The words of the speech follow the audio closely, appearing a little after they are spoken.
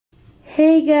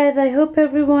Hey guys, I hope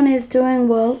everyone is doing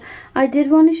well. I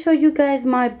did want to show you guys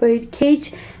my bird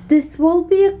cage. This will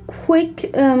be a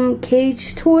quick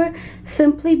cage tour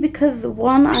simply because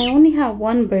one, I only have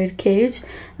one bird cage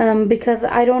because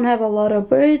I don't have a lot of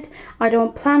birds. I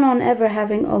don't plan on ever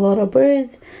having a lot of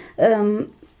birds.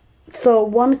 So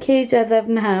one cage as of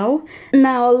now.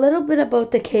 Now a little bit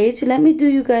about the cage. Let me do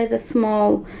you guys a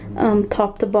small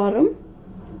top to bottom.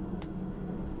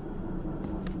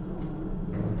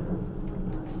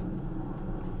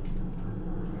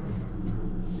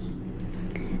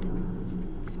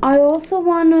 I also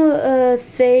want to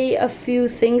say a few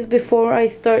things before I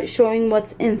start showing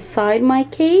what's inside my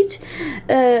cage.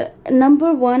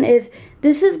 Number one is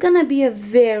this is gonna be a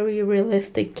very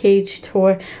realistic cage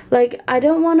tour. Like, I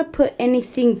don't want to put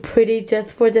anything pretty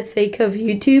just for the sake of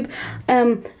YouTube.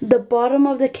 The bottom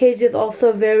of the cage is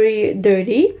also very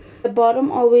dirty. The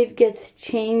bottom always gets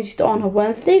changed on a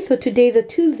Wednesday, so today's a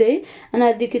Tuesday, and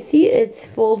as you can see, it's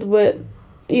filled with,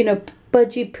 you know,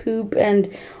 budgie poop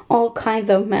and all kinds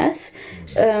of mess.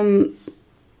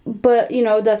 But you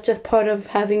know, that's just part of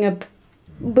having a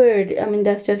bird. I mean,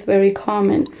 that's just very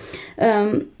common.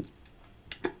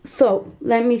 So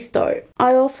let me start.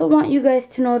 I also want you guys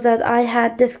to know that I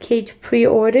had this cage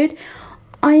pre-ordered.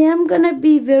 I am gonna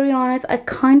be very honest, I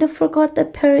kind of forgot the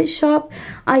parrot shop.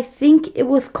 I think it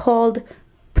was called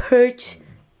Perch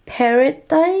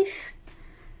Paradise.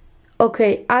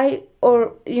 Okay,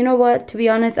 or you know what, to be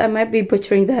honest, I might be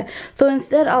butchering that, so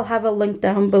instead I'll have a link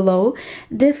down below.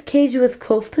 This cage was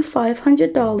close to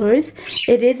 $500.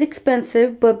 It is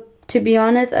expensive, but to be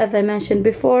honest, as I mentioned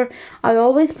before, I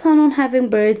always plan on having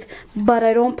birds, but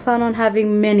I don't plan on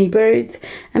having many birds,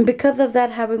 and because of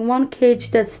that, having one cage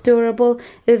that's durable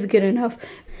is good enough.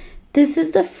 This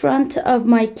is the front of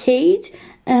my cage,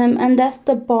 and that's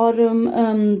the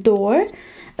bottom door.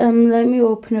 Let me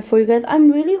open it for you guys.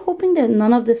 I'm really hoping that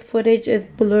none of this footage is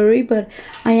blurry, but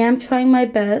I am trying my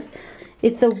best.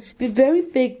 It's a very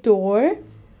big door.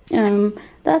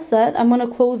 That's that. I'm gonna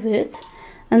close it,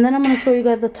 and then I'm gonna show you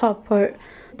guys the top part.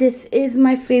 This is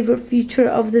my favorite feature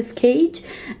of this cage.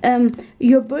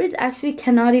 Your birds actually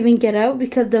cannot even get out,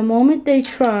 because the moment they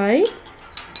try,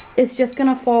 it's just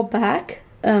gonna fall back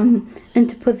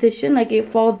into position, like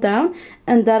it falls down,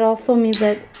 and that also means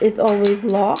that it's always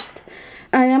locked.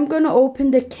 I am going to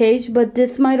open the cage, but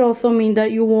this might also mean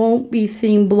that you won't be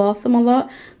seeing Blossom a lot,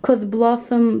 because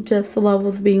Blossom just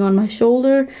loves being on my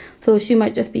shoulder, so she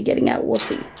might just be getting out. We'll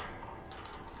see.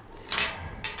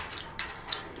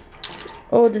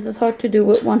 Oh, this is hard to do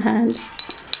with one hand.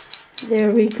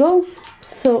 There we go.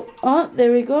 So, oh,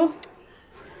 there we go.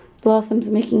 Blossom's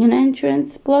making an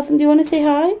entrance. Blossom, do you want to say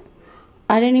hi?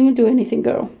 I didn't even do anything,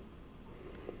 girl.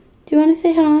 Do you want to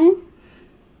say hi?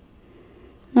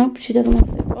 Nope, she doesn't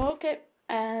want to. Okay,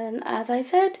 and as I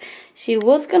said, she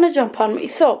was gonna jump on me.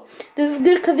 So this is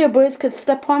good because your birds could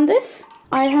step on this.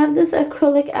 I have this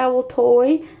acrylic owl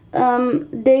toy.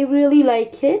 They really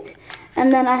like it.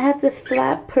 And then I have this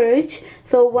flat perch,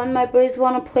 so when my birds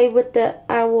want to play with the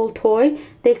owl toy,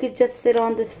 they could just sit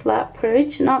on this flat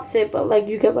perch. Not sit, but like,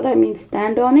 you get what I mean,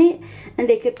 stand on it, and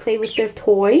they could play with their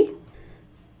toy.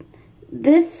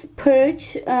 This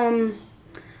perch,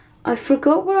 I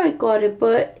forgot where I got it,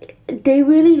 but they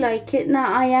really like it.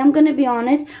 Now, I am going to be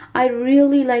honest, I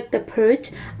really like the perch.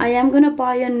 I am going to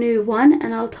buy a new one,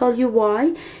 and I'll tell you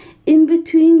why. In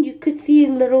between, you could see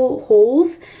little holes.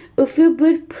 If your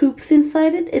bird poops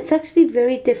inside it, it's actually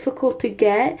very difficult to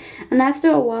get. And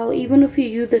after a while, even if you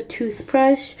use a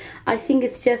toothbrush, I think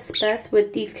it's just best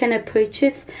with these kind of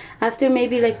perches after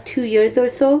maybe like 2 years or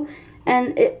so.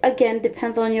 And it, again,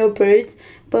 depends on your birds.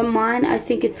 But mine, I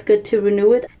think it's good to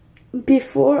renew it.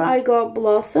 Before I got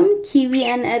Blossom, Kiwi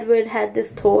and Edward had this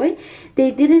toy.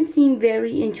 They didn't seem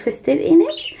very interested in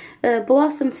it.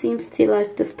 Blossom seems to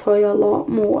like this toy a lot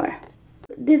more.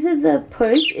 This is a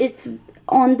perch. It's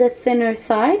on the thinner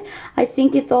side. I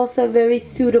think it's also very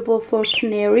suitable for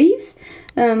canaries.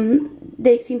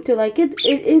 They seem to like it.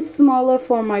 It is smaller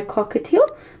for my Cockatiel,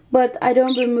 but I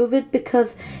don't remove it because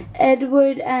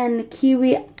Edward and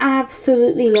Kiwi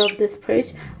absolutely love this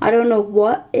perch. I don't know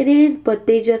what it is, but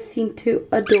they just seem to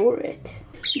adore it.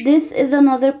 This is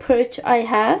another perch I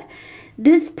have.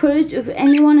 This perch, if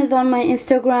anyone is on my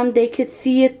Instagram, they could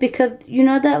see it, because you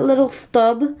know that little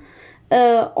stub?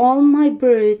 All my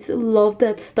birds love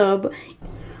that stub.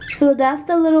 So that's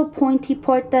the little pointy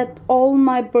part that all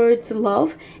my birds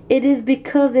love. It is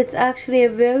because it's actually a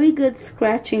very good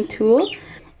scratching tool.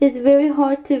 It's very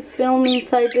hard to film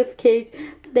inside this cage.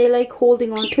 They like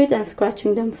holding onto it and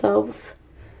scratching themselves.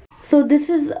 So this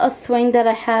is a swing that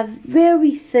I have.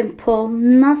 Very simple,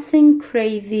 nothing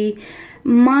crazy.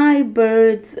 My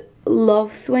birds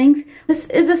love swings. This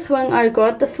is a swing I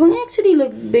got. The swing actually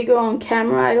looks bigger on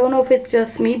camera. I don't know if it's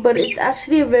just me, but it's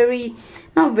actually a very,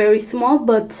 not very small,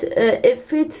 but it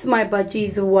fits my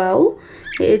budgies well.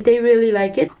 They really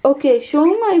like it. Okay,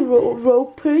 showing my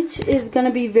rope perch is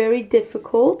gonna be very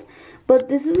difficult, but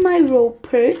this is my rope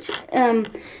perch.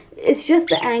 It's just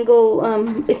the angle.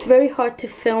 It's very hard to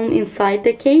film inside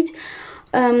the cage.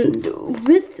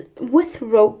 With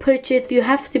rope perches, you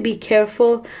have to be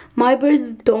careful. My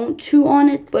birds don't chew on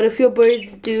it, but if your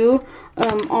birds do,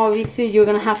 obviously you're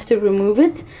gonna have to remove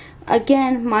it.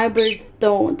 Again, my birds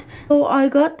don't. So I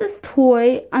got this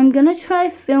toy. I'm gonna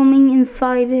try filming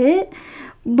inside it,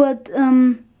 but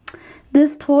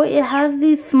this toy, it has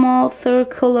these small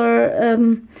circular,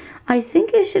 I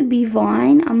think it should be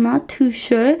vine, I'm not too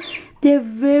sure. They're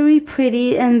very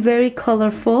pretty and very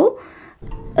colorful.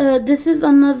 This is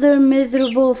another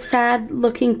miserable, sad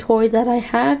looking toy that I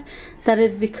have. That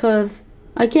is because,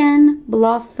 again,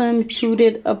 Blossom chewed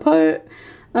it apart.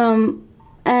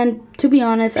 And to be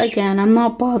honest, again, I'm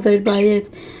not bothered by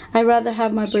it. I'd rather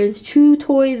have my birds chew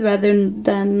toys rather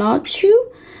than not chew.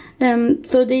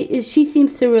 So she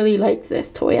seems to really like this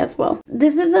toy as well.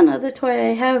 This is another toy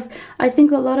I have. I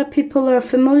think a lot of people are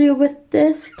familiar with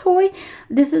this toy.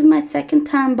 This is my second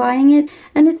time buying it,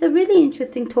 and it's a really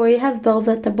interesting toy. It has bells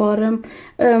at the bottom.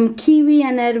 Kiwi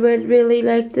and Edward really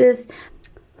like this.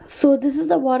 So this is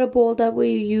the water bowl that we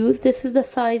use. This is the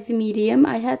size medium.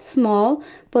 I had small,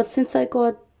 but since I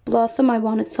got Blossom, I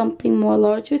wanted something more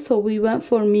larger, so we went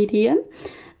for medium.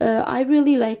 I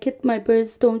really like it. My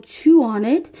birds don't chew on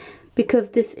it because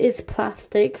this is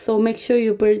plastic, so make sure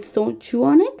your birds don't chew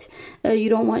on it. You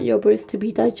don't want your birds to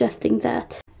be digesting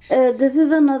that. This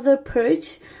is another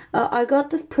perch. I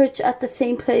got this perch at the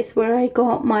same place where I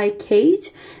got my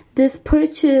cage. This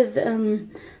perch is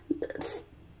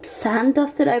sand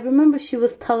dusted. I remember she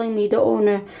was telling me, the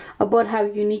owner, about how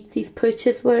unique these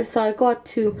perches were, so I got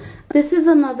two. This is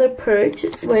another perch.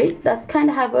 Wait, that's kind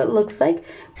of how it looks like.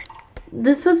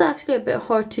 This was actually a bit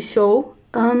hard to show,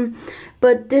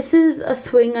 but this is a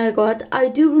swing I got. I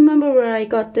do remember where I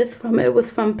got this from. It was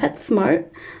from PetSmart.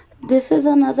 This is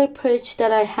another perch that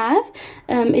I have.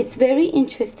 It's very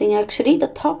interesting actually. The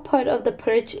top part of the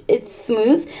perch is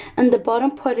smooth and the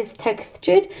bottom part is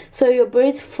textured, so your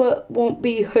bird's foot won't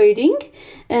be hurting.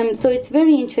 So it's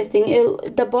very interesting.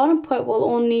 The bottom part will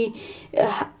only,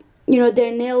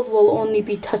 their nails will only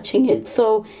be touching it.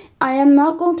 So I am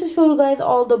not going to show you guys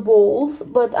all the bowls,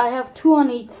 but I have two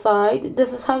on each side. This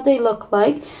is how they look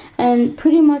like, and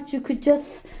pretty much you could just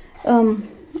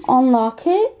unlock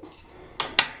it,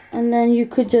 and then you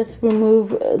could just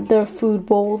remove their food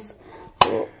bowls.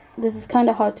 So this is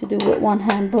kind of hard to do with one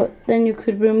hand, but then you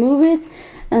could remove it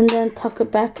and then tuck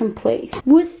it back in place.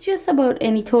 With just about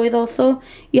any toys also,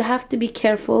 you have to be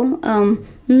careful.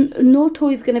 No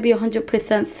toy is going to be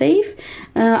 100% safe.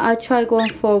 I try going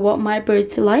for what my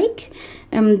birds like.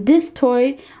 This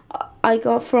toy I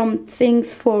got from sİng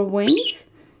for wings.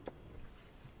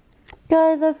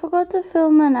 Guys, I forgot to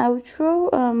film an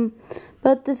outro,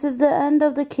 but this is the end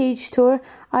of the cage tour.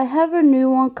 I have a new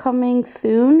one coming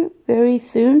soon, very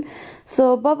soon.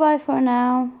 So bye bye for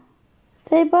now.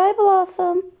 Say bye,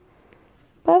 Blossom.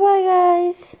 Bye bye,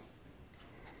 guys.